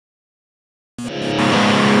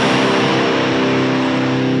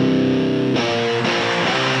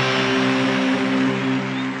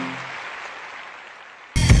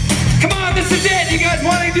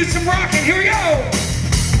rocking. Here we go.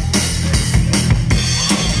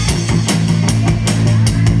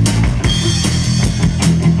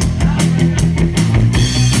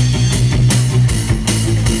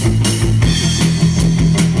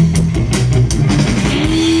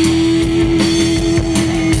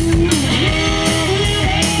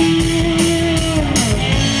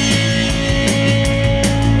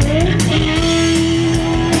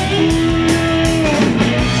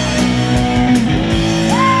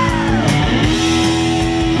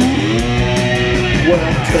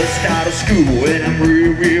 Just out of school and I'm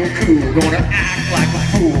real cool. Gonna act like a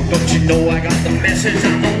fool. Don't you know I got the message?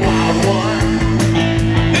 I'm the wild one.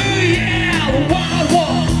 Ooh yeah, the wild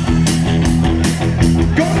one.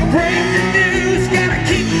 Gonna break the news. Gotta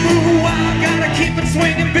keep it moving wild. Gotta keep it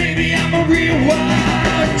swinging, baby. I'm a real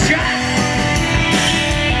wild child.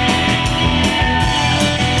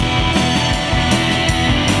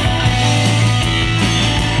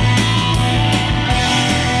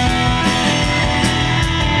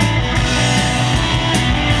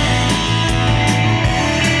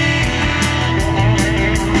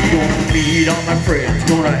 Meet all my friends,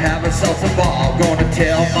 gonna have ourselves a ball. Gonna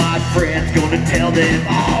tell my friends, gonna tell them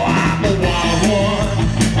all I'm a wild one.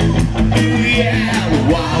 Ooh yeah,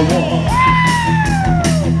 a wild one.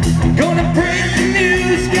 Gonna break the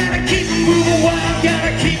news, gotta keep it moving wild.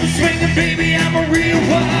 Gotta keep it swinging, baby, I'm a real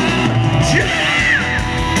wild child.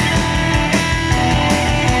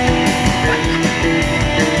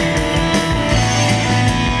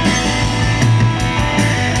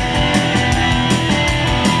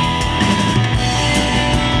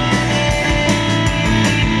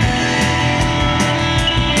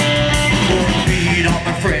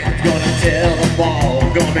 Tell them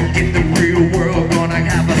all, gonna get the real world, gonna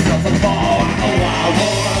have myself a ball. I'm a wild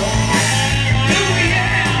one. Ooh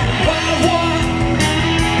yeah, wild one.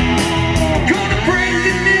 Gonna bring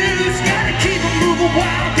the news, gotta keep it moving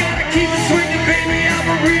wild, gotta keep it swinging, baby. I'm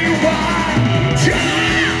a real wild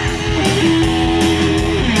child.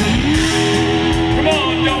 Come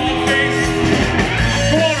on, dog face.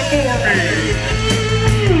 Come on aboard me.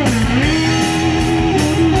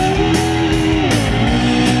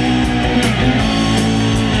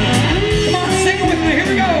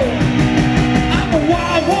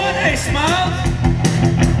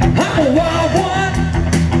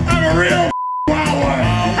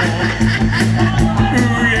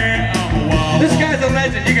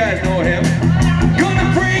 You guys know him. Gonna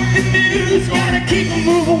break the news, gotta keep it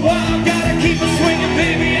moving wild, gotta keep it swinging,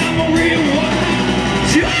 baby. I'm a real wild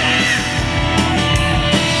child.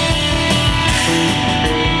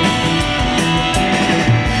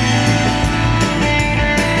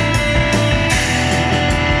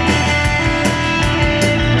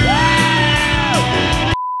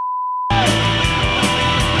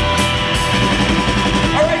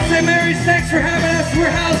 All right, St. Mary's, thanks for having us. We're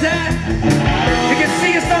Howzat.